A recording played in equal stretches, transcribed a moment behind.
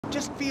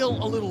just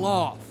feel a little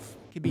off.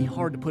 It can be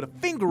hard to put a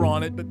finger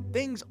on it, but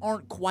things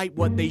aren't quite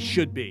what they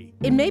should be.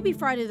 It may be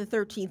Friday the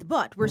 13th,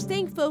 but we're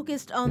staying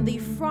focused on the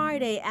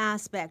Friday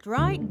aspect,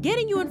 right?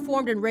 Getting you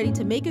informed and ready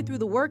to make it through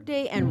the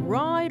workday and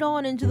ride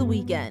on into the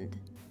weekend.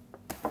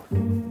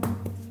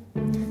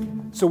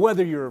 So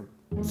whether you're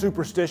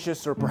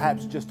superstitious or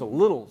perhaps just a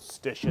little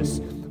stitious,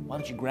 why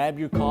don't you grab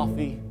your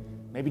coffee,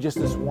 maybe just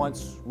this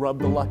once, rub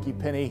the lucky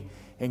penny,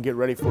 and get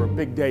ready for a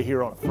big day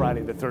here on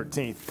Friday the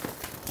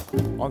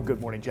 13th on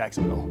Good Morning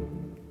Jacksonville.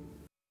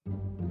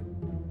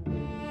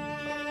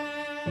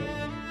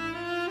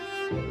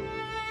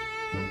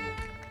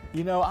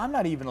 You know, I'm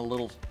not even a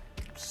little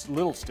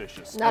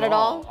stitious. Not at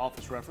all?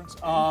 Office reference.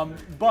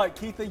 But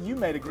Keitha, you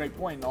made a great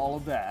point in all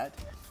of that,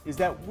 is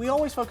that we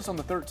always focus on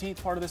the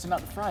 13th part of this and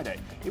not the Friday.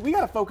 We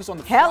got to focus on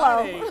the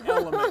Friday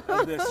element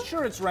of this.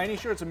 Sure, it's rainy,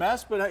 sure, it's a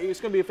mess, but it's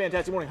going to be a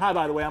fantastic morning. Hi,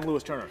 by the way, I'm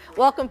Lewis Turner.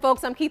 Welcome,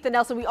 folks. I'm Keitha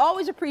Nelson. We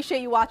always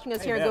appreciate you watching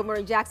us here in Good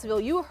Morning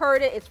Jacksonville. You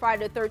heard it. It's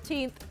Friday the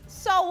 13th.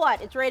 So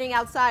what? It's raining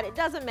outside. It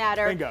doesn't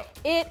matter. Bingo.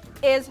 It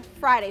is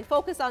Friday.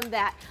 Focus on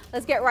that.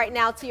 Let's get right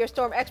now to your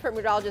storm expert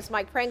meteorologist,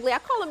 Mike Prangley. I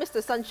call him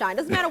Mr. Sunshine.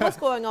 Doesn't matter what's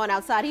going on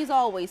outside. He's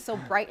always so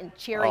bright and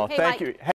cheery. Oh, hey, thank Mike. you.